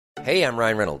Hey, I'm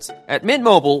Ryan Reynolds. At Mint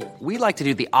Mobile, we like to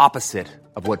do the opposite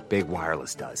of what Big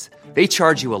Wireless does. They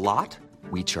charge you a lot,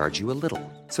 we charge you a little.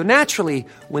 So naturally,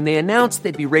 when they announced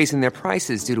they'd be raising their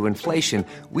prices due to inflation,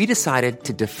 we decided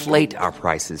to deflate our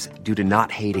prices due to not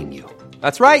hating you.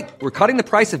 That's right. We're cutting the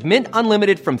price of Mint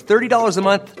Unlimited from $30 a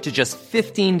month to just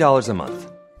 $15 a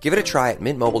month. Give it a try at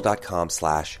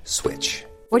mintmobile.com/switch.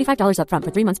 $45 up front for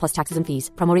 3 months plus taxes and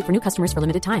fees. Promo rate for new customers for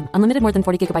limited time. Unlimited more than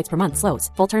 40 gigabytes per month. Slows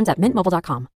full terms at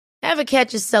mintmobile.com. Ever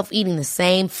catch yourself eating the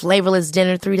same flavorless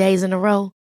dinner 3 days in a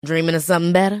row? Dreaming of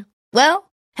something better?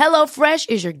 Well, HelloFresh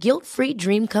is your guilt-free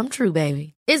dream come true,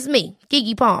 baby. It's me,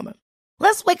 Keke Palmer.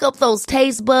 Let's wake up those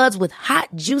taste buds with hot,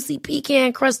 juicy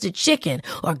pecan-crusted chicken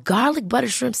or garlic butter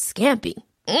shrimp scampi.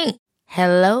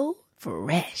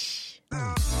 HelloFresh.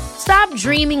 Stop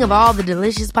dreaming of all the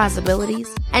delicious possibilities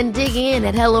and dig in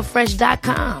at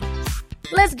HelloFresh.com.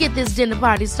 Let's get this dinner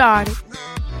party started.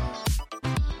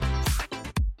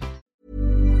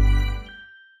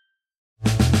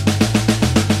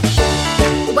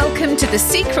 Welcome to the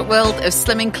secret world of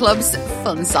Slimming Club's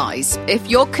Fun Size. If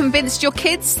you're convinced your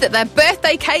kids that their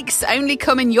birthday cakes only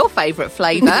come in your favourite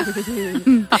flavour,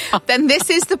 then this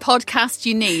is the podcast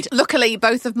you need. Luckily,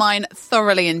 both of mine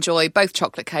thoroughly enjoy both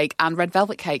chocolate cake and red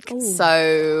velvet cake. Ooh.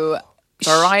 So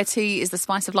variety is the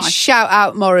spice of life. Shout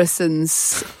out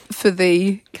Morrison's for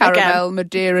the caramel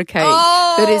Madeira cake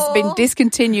that has been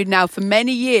discontinued now for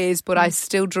many years, but I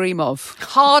still dream of.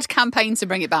 Hard campaign to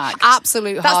bring it back.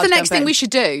 Absolute hard That's the next campaign. thing we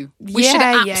should do. We should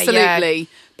absolutely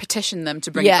petition them to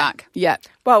bring it back. Yeah.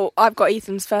 Well, I've got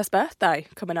Ethan's first birthday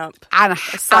coming up. And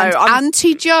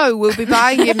Auntie Jo will be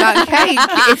buying him that cake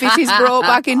if it is brought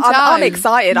back in time. I'm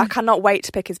excited. I cannot wait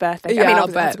to pick his birthday. Yeah, I mean, I'll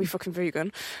obviously, I have bet. to be fucking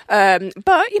vegan.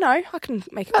 But, you know, I can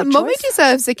make a good Mummy choice.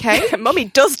 deserves a cake. Mummy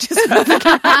does deserve a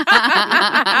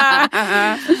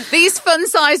cake. These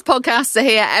fun-sized podcasts are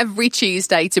here every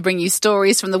Tuesday to bring you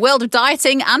stories from the world of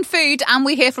dieting and food, and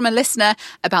we hear from a listener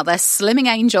about their slimming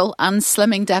angel and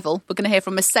slimming devil. We're going to hear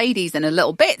from Mercedes in a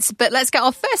little bit, but let's get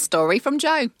our first story from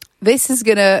Jo. This is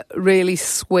going to really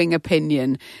swing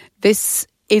opinion. This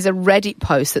is a Reddit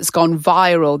post that's gone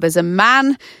viral. There's a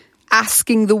man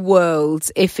asking the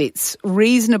world if it's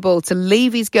reasonable to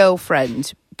leave his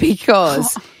girlfriend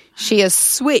because she has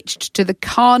switched to the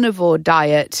carnivore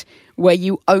diet where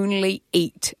you only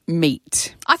eat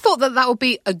meat. I thought that would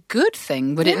be a good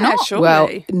thing, would it not? Surely. Well,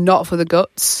 not for the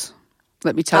guts.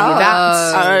 Let me tell you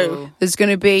that. Oh. There's going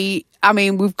to be, I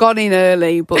mean, we've gone in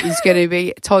early, but there's going to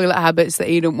be toilet habits that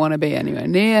you don't want to be anywhere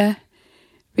near,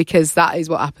 because that is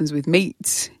what happens with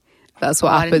meat. That's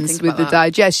what happens with the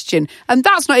digestion. And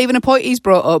that's not even a point he's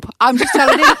brought up. I'm just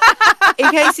telling him, in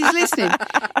case he's listening.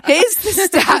 Here's the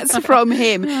stats from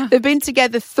him. They've been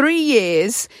together 3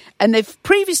 years and they've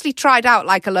previously tried out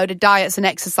like a load of diets and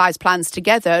exercise plans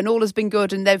together, and all has been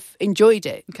good and they've enjoyed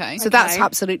it. Okay. So that's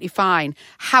absolutely fine.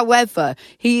 However,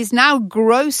 he is now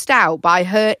grossed out by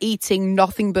her eating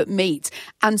nothing but meat,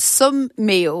 and some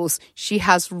meals she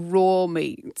has raw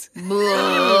meat.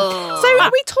 So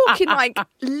are we talking like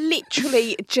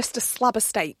literally just a slab of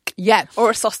steak? Yeah.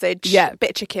 Or a sausage? Yeah. Bit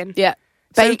of chicken? Yeah.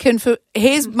 Bacon for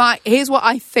here's what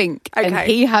I think, and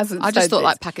he hasn't. I just said thought this.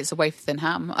 like packets of wafer thin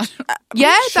ham.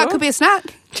 Yeah, sure. that could be a snack.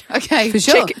 Okay, for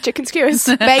sure. Chicken skewers.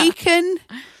 Bacon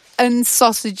and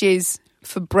sausages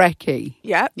for brekkie.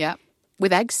 Yeah. Yeah,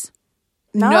 with eggs.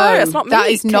 No, that's not that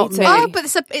meat, is not Katie. me. Oh, but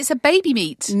it's a baby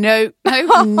meat. No,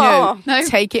 No. no.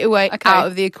 Take it away out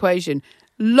of the equation.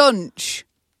 Lunch,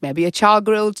 maybe a char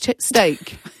grilled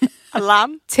steak. A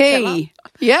lamb? Tea.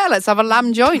 Yeah, let's have a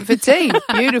lamb joint for tea.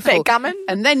 Beautiful. Bit of gammon.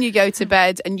 And then you go to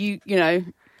bed and you know,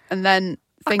 and then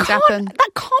things happen. That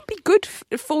can't be good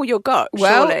for your gut,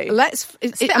 Well, surely. It's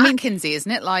a bit Atkinsy,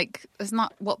 isn't it? Like, isn't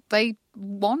that what they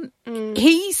want?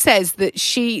 He says that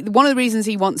one of the reasons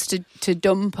he wants to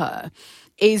dump her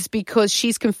is because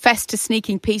she's confessed to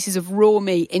sneaking pieces of raw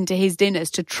meat into his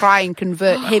dinners to try and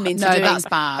convert him into No, doing that's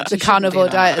bad. the You shouldn't carnivore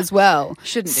do that. diet as well.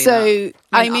 Shouldn't do so, that.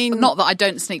 I mean, not that I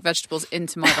don't sneak vegetables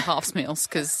into my other half's meals,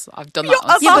 because I've done Your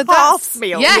that. other Yeah, but half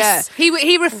meal. Yes,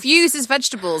 he refuses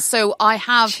vegetables, so I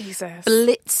have Jesus.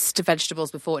 blitzed vegetables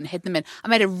before and hid them in. I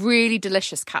made a really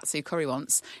delicious katsu curry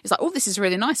once. He's like, "Oh, this is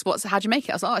really nice. How'd you make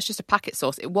it?" I was like, "Oh, it's just a packet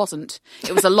sauce." It wasn't.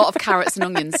 It was a lot of carrots and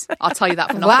onions. I'll tell you that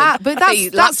for nothing. Wow, but he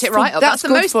lapped it right up. That's the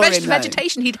good most for him, though.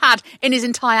 vegetation he'd had in his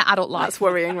entire adult life. That's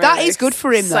worrying, really. That is good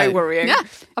for him, So though. worrying. Yeah,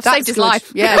 I've That's saved his good.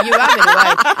 life. Yeah, you have in a way.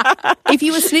 If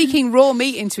you were sneaking raw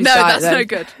meat into his No, diet, that's then no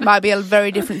good. Might be a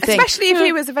very different thing. Especially if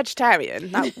he was a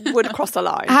vegetarian. That would cross the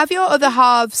line. Have your other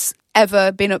halves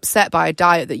ever been upset by a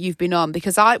diet that you've been on?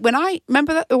 Because when I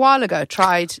remember that a while ago,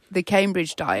 tried the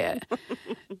Cambridge diet.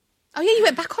 Oh, yeah, you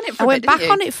went back on it for a bit, I went back didn't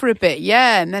you? on it for a bit,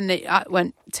 yeah. And then I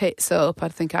went tits up. I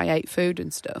think I ate food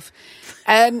and stuff.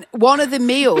 And one of the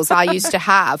meals I used to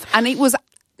have, and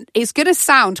it's going to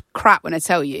sound crap when I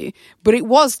tell you, but it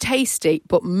was tasty,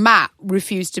 but Matt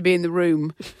refused to be in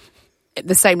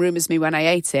the same room as me when I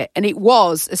ate it. And it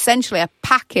was essentially a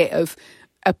packet of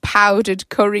a powdered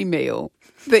curry meal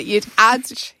that you'd add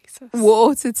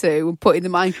water to and put in the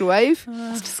microwave.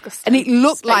 That's disgusting. And it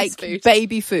looked Space like food.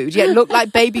 baby food. Yeah, it looked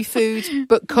like baby food,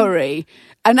 but curry.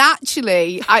 And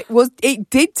actually, it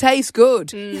did taste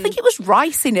good. I think it was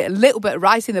rice in it, a little bit of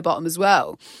rice in the bottom as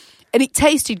well. And it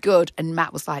tasted good. And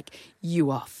Matt was like, "You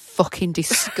are fucking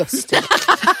disgusting.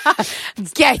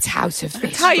 Get out of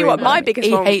this." Tell you what, my biggest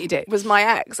he one hated it. was my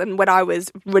ex, and when I was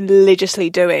religiously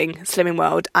doing Slimming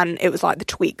World, and it was like the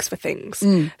tweaks for things.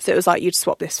 So it was like you'd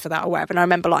swap this for that or whatever. And I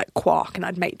remember like quark, and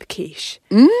I'd make the quiche.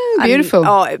 Beautiful.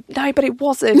 No, but it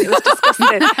wasn't. It was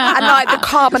disgusting. And like the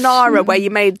carbonara where you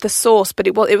made the sauce, but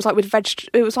it was like with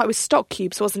it was like with stock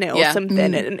cubes, wasn't it, or Yeah.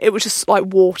 something? And it was just like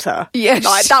water. Yes.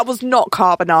 like that was not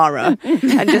carbonara.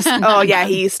 And just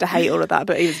he used to hate all of that,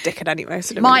 but he was a dickhead anyway.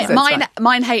 So it didn't really matter.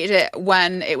 Mine hated it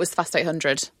when it was Fast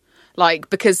 800. Like,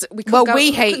 because we couldn't go...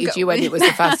 we hated you when it was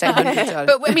the Fast 800.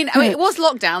 But I mean, it was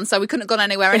lockdown, so we couldn't have gone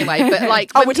anywhere anyway. But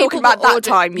like, Oh, when we're talking people about got that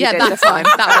time you yeah, did that the time,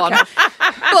 time. that one.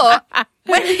 But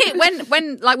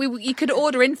when like you could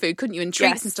order in food, couldn't you, and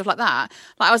treats Yes. and stuff like that.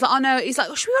 Like I was like, oh no, he's like,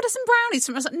 oh, should we order some brownies?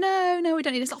 And I was like, no, we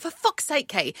don't need this. Like, for fuck's sake,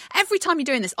 Kate, every time you're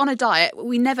doing this on a diet,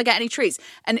 we never get any treats.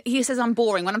 And he says I'm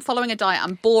boring. When I'm following a diet,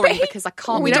 I'm boring because I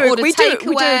can't. We don't order takeaway.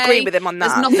 We do agree with him on that.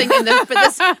 There's nothing in the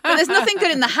but there's nothing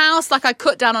good in the house. Like I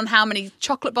cut down on how many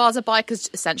chocolate bars I buy because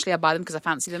essentially I buy them because I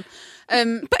fancy them.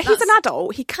 But he's an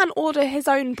adult. He can order his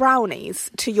own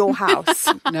brownies to your house.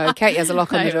 No, Katie has a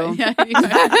lock on the door. Yeah,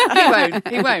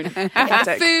 he won't.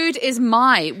 Food is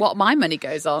what my money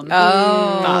goes on.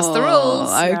 That's the rules.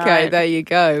 Okay, Right. there you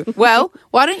go. Well,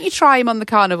 why don't you try him on the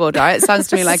carnivore diet? Sounds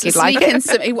to me like he'd like it.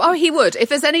 He would. If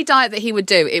there's any diet that he would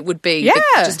do, it would be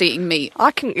just eating meat.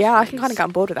 I can kind of get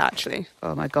on board with that, actually.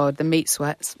 Oh my God, the meat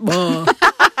sweats.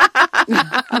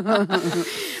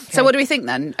 So what do we think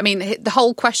then? I mean, the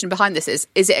whole question behind this is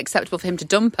it acceptable for him to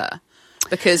dump her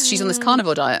because she's on this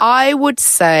carnivore diet? I would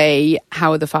say,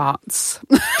 how are the farts?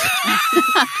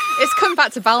 It's come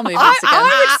back to bowel movements again.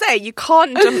 I would say you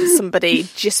can't dump somebody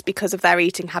just because of their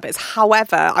eating habits.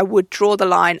 However, I would draw the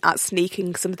line at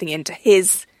sneaking something into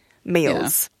his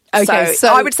meals. Okay, so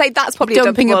I would say that's probably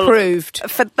dumping dumpable approved.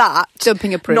 for that.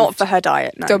 Dumping approved. Not for her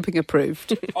diet, no. Dumping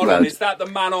approved. Hold on, is that the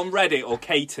man on Reddit or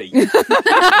Katie?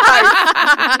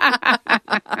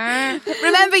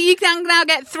 Remember, you can now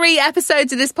get 3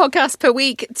 episodes of this podcast per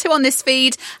week, 2 on this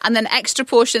feed, and then extra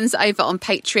portions over on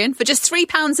Patreon. For just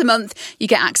 £3 a month, you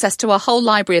get access to our whole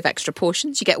library of extra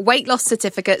portions. You get weight loss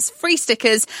certificates, free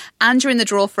stickers, and you're in the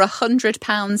draw for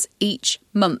 £100 each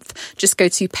month. Just go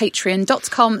to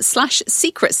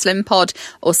patreon.com/secretslimpod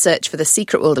or search for The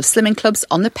Secret World of Slimming Clubs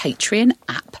on the Patreon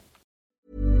app.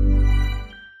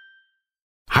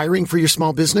 Hiring for your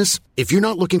small business? If you're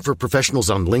not looking for professionals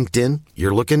on LinkedIn,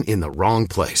 you're looking in the wrong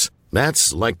place.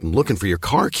 That's like looking for your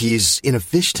car keys in a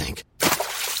fish tank.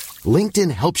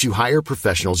 LinkedIn helps you hire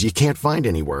professionals you can't find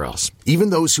anywhere else,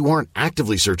 even those who aren't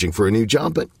actively searching for a new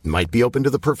job but might be open to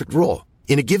the perfect role.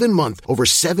 In a given month, over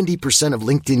 70% of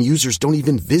LinkedIn users don't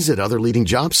even visit other leading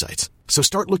job sites. So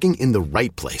start looking in the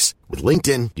right place. With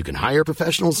LinkedIn, you can hire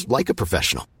professionals like a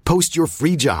professional. Post your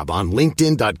free job on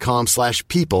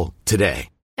linkedin.com/people today.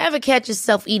 Ever catch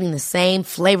yourself eating the same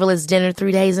flavorless dinner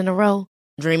 3 days in a row?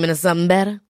 Dreaming of something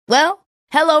better? Well,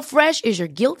 HelloFresh is your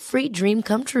guilt-free dream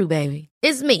come true, baby.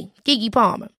 It's me, Keke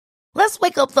Palmer. Let's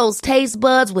wake up those taste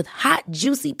buds with hot,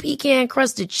 juicy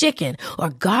pecan-crusted chicken or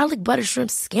garlic butter shrimp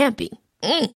scampi.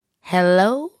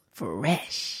 Hello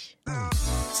Fresh.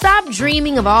 Stop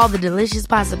dreaming of all the delicious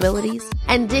possibilities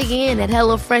and dig in at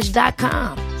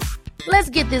HelloFresh.com.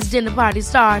 Let's get this dinner party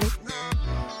started.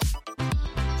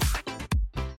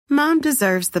 Mom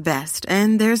deserves the best,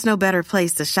 and there's no better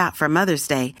place to shop for Mother's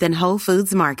Day than Whole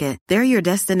Foods Market. They're your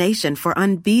destination for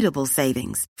unbeatable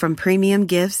savings, from premium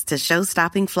gifts to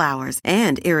show-stopping flowers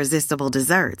and irresistible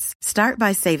desserts. Start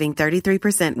by saving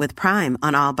 33% with Prime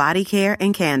on all body care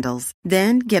and candles.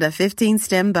 Then get a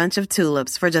 15-stem bunch of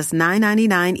tulips for just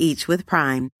 $9.99 each with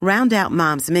Prime. Round out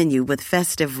Mom's menu with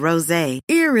festive rosé,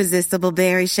 irresistible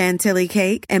berry chantilly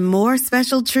cake, and more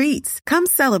special treats. Come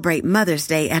celebrate Mother's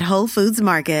Day at Whole Foods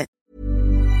Market.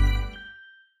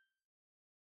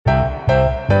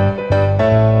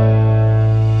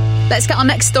 Let's get our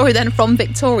next story then from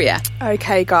Victoria.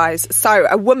 Okay, guys. So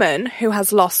a woman who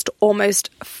has lost almost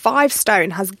 5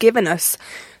 stone has given us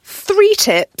 3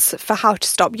 tips for how to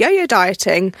stop yo-yo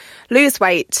dieting, lose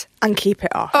weight, and keep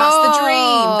it off. That's the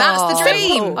dream. That's the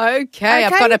dream. Okay,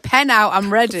 I've got a pen out.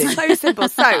 I'm ready. So simple.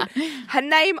 So, her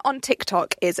name on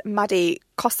TikTok is Maddie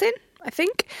Cossin, I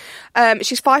think.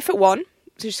 She's 5'1", so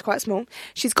she's quite small.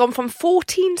 She's gone from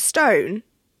 14 stone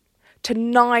to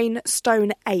 9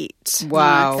 stone 8.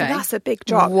 Wow. So that's a big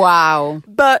drop. Wow.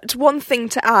 But one thing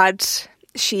to add,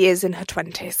 she is in her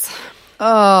 20s.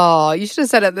 Oh, you should have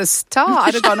said at the start.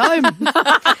 I'd have gone home.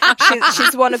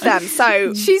 She's one of them.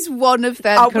 So she's one of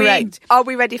them, correct. Are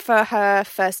we ready for her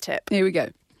first tip? Here we go.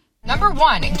 Number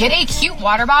 1, get a cute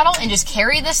water bottle and just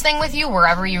carry this thing with you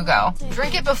wherever you go.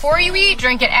 Drink it before you eat,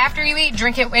 drink it after you eat,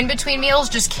 drink it in between meals.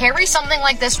 Just carry something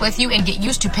like this with you and get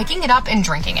used to picking it up and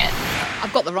drinking it.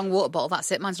 I've got the wrong water bottle,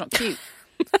 that's it. Mine's not cute.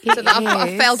 So that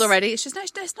I've failed already. It's just, no,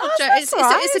 it's not.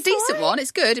 It's a decent one.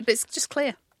 It's good, but it's just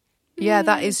clear. Yeah,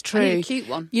 that is true. I need a cute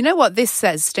one. You know what this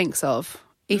says stinks of?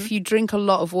 If you drink a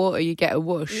lot of water, you get a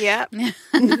whoosh. Yeah.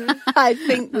 I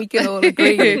think we can all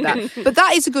agree with that. But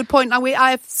that is a good point. Now,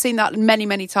 I've seen that many,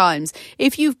 many times.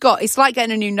 If you've got, it's like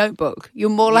getting a new notebook. You're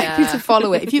more likely to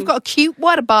follow it. If you've got a cute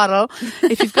water bottle,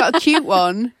 if you've got a cute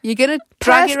one, you're going to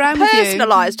drag it around with you.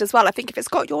 Personalised as well. I think if it's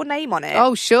got your name on it.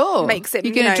 Oh, sure. Makes it,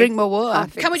 you're going to drink more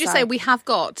water. Can we just say we have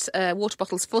got water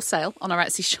bottles for sale on our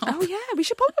Etsy shop? Oh, yeah. We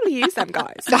should probably use them,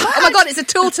 guys. Oh, my God. It's a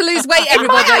tool to lose weight,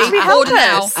 everybody. Order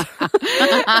now.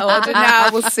 Order now.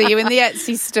 We'll see you in the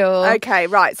Etsy store. Okay,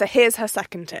 right. So here's her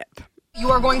second tip. You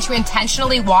are going to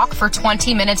intentionally walk for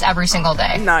 20 minutes every single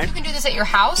day. No. You can do this at your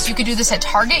house. You could do this at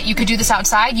Target. You could do this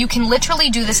outside. You can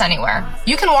literally do this anywhere.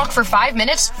 You can walk for 5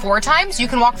 minutes 4 times. You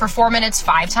can walk for 4 minutes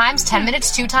 5 times, 10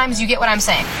 minutes 2 times. You get what I'm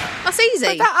saying. That's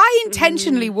easy. But I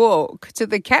intentionally walk to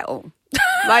the kettle.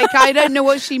 Like, I don't know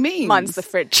what she means. Mine's the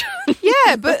fridge.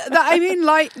 Yeah, but I mean,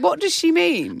 like, what does she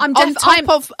mean? I'm are you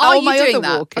doing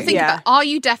that? Walking. I think are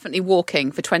you definitely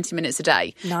walking for 20 minutes a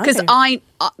day? No. Because I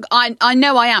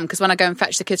know I am, because when I go and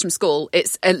fetch the kids from school,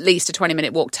 it's at least a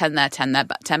 20-minute walk, 10 there, 10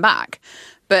 back.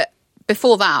 But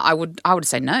before that, I would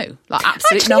say no. Like,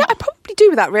 absolutely Actually, not. I probably do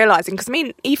without realising, because me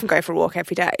and Ethan go for a walk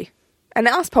every day. And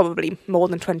that's probably more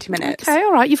than 20 minutes. Okay,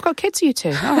 all right. You've got kids, you two.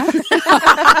 All right.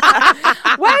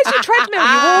 Where's your treadmill?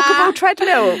 Your walkable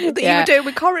treadmill that you were doing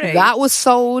with Corinne? That was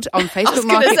sold on Facebook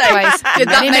Marketplace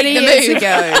many years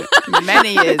ago.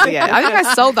 Many years ago. I think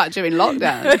I sold that during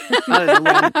lockdown. I don't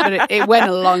know when, but it went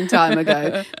a long time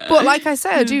ago. But like I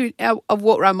said, I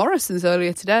walked around Morrison's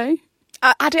earlier today.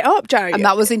 Add it up, Joe. And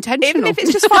that was intentional. Even if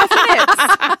it's just 5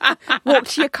 minutes. Walk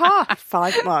to your car.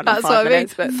 5 minutes. That's what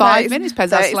minutes, I mean. 5 minutes,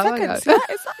 depends how slow I go. Yeah,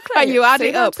 exactly. You add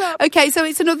it up. Okay, so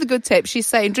it's another good tip. She's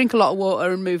saying drink a lot of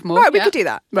water and move more. Right, we could do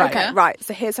that. Right. Okay, right.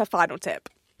 So here's her final tip.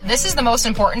 This is the most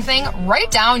important thing.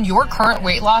 Write down your current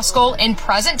weight loss goal in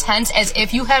present tense as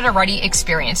if you had already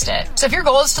experienced it. So if your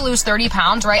goal is to lose 30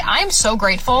 pounds, right, I'm so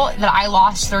grateful that I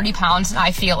lost 30 pounds and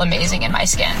I feel amazing in my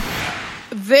skin.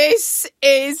 This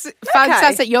is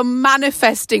fantastic. You're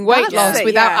manifesting weight loss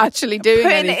without actually doing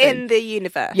anything. Putting it in the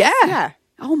universe. Yeah.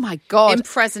 Oh my God. In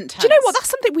present tense. Do you know what? That's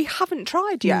something we haven't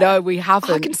tried yet. No, we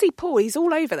haven't. I can see Paul. He's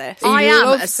all over this. I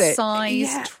am a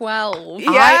size 12.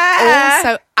 Yeah. I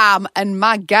also am, and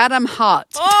my God, I'm hot.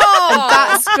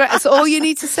 Oh. And that's all you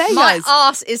need to say, my guys.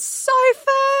 arse is so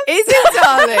firm. Is it,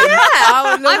 darling?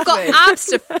 Yeah. I've got abs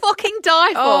to fucking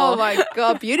die for. Oh my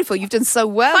God, beautiful. You've done so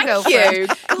well, Thank you.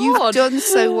 God. You've done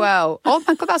so well. Oh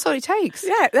my God, that's all it takes.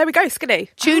 Yeah, there we go,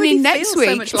 skinny. Tune in next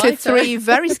week to 3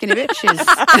 very skinny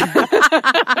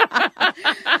bitches.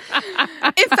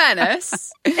 In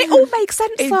fairness, it all makes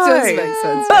sense. It does make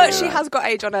sense. But she has got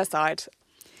age on her side.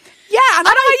 Yeah, and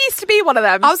I used to be one of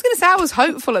them. I was going to say I was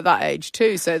hopeful at that age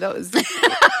too, so that was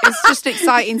it's just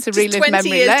exciting to relive 20 memory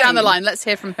years lane. down the line, let's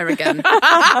hear from her again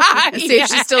and see if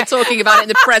she's still talking about it in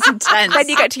the present tense. Then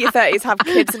you get to your 30s, have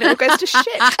kids, and it all goes to shit.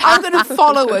 I'm going to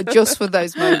follow her just for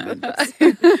those moments.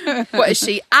 What is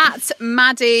she? At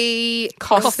Maddie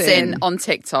Cossin on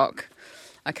TikTok.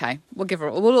 Okay, we'll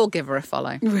all give her a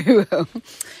follow. We will.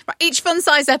 Right, each fun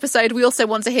size episode, we also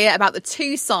want to hear about the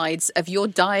 2 sides of your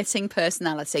dieting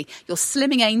personality, your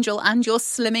slimming angel and your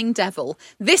slimming devil.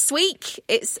 This week,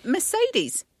 it's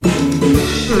Mercedes.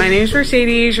 My name's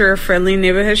Mercedes. You're a friendly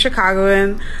neighborhood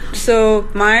Chicagoan. So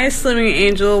my slimming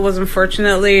angel was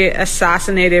unfortunately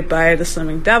assassinated by the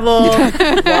slimming devil.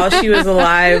 While she was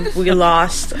alive, we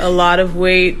lost a lot of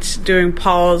weight during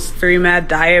Paul's 3 Mad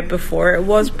diet before it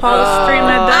was Paul's 3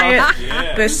 Mad diet.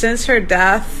 But since her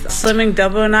death, Slimming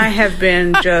Devil and I have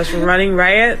been just running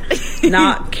riot,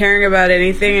 not caring about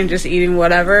anything and just eating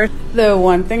whatever. The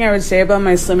one thing I would say about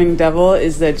my Slimming Devil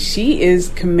is that she is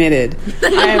committed.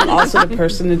 I am also the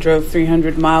person that drove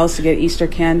 300 miles to get Easter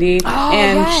candy,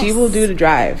 she will do the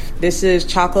drive. This is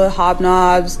chocolate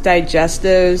hobnobs,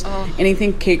 digestives,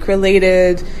 anything cake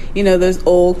related, you know, those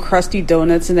old crusty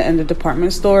donuts in the end of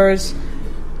department stores.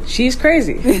 She's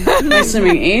crazy. My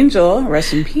Slimming Angel,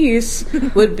 rest in peace,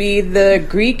 would be the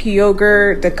Greek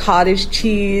yogurt, the cottage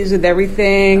cheese with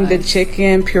everything, the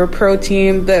chicken, pure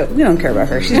protein, but we don't care about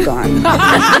her. She's gone.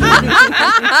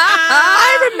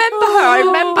 I remember her. I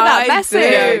remember that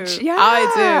message. Yeah.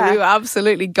 I do. We were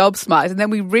absolutely gobsmacked. And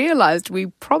then we realised we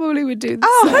probably would do the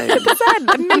same.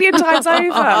 100%. A million times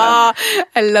over. I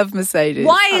love Mercedes.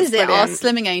 Why is it our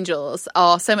Slimming Angels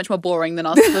are so much more boring than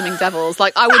our Slimming Devils?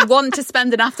 Like, I would want to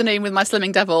spend an afternoon with my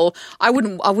Slimming Devil. I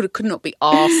could not be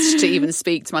asked to even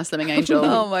speak to my Slimming Angel.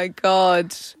 Oh my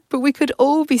God. But we could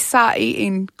all be sat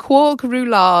eating quark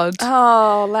roulade.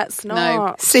 Oh, let's not.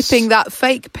 No, sipping that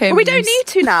fake Pimm's. Well, we don't need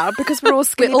to now because we're all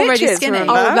skinny We're already bitches, skinny.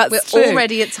 remember? Oh, that's We're true.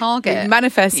 already at Target. We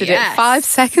manifested it 5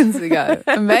 seconds ago.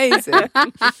 Amazing.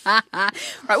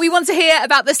 Right, we want to hear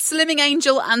about the Slimming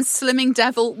Angel and Slimming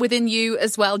Devil within you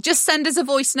as well. Just send us a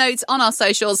voice note on our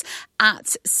socials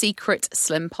at Secret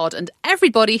Slim Pod, and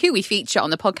everybody who we feature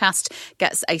on the podcast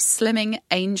gets a Slimming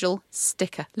Angel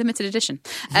sticker, limited edition.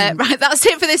 Right, that's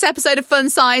it for this episode of Fun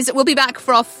Size. We'll be back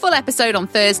for our full episode on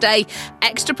Thursday,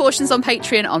 extra portions on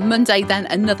Patreon on Monday, then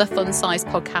another Fun Size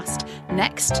podcast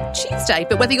next Tuesday.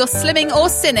 But whether you're slimming or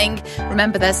sinning,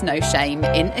 remember there's no shame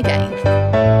in a game.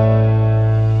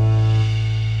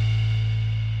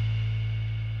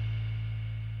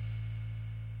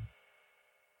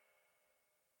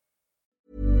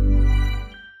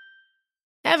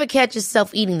 Ever catch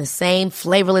yourself eating the same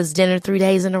flavorless dinner 3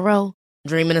 days in a row?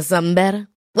 Dreaming of something better?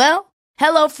 Well,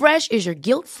 HelloFresh is your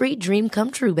guilt-free dream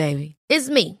come true, baby. It's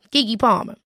me, Keke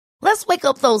Palmer. Let's wake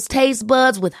up those taste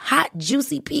buds with hot,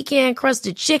 juicy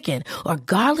pecan-crusted chicken or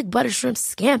garlic butter shrimp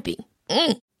scampi.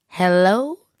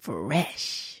 Hello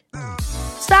Fresh.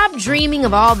 Stop dreaming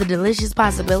of all the delicious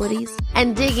possibilities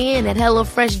and dig in at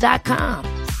HelloFresh.com.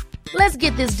 Let's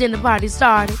get this dinner party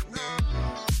started.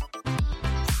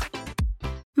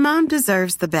 Mom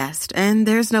deserves the best, and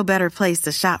there's no better place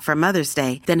to shop for Mother's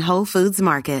Day than Whole Foods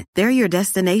Market. They're your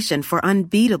destination for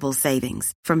unbeatable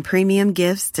savings, from premium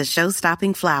gifts to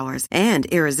show-stopping flowers and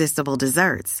irresistible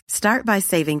desserts. Start by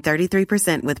saving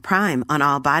 33% with Prime on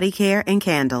all body care and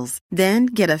candles. Then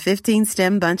get a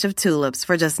 15-stem bunch of tulips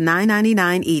for just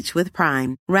 $9.99 each with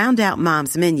Prime. Round out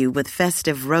Mom's menu with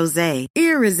festive rosé,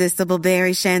 irresistible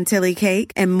berry chantilly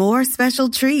cake, and more special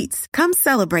treats. Come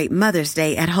celebrate Mother's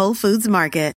Day at Whole Foods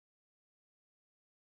Market.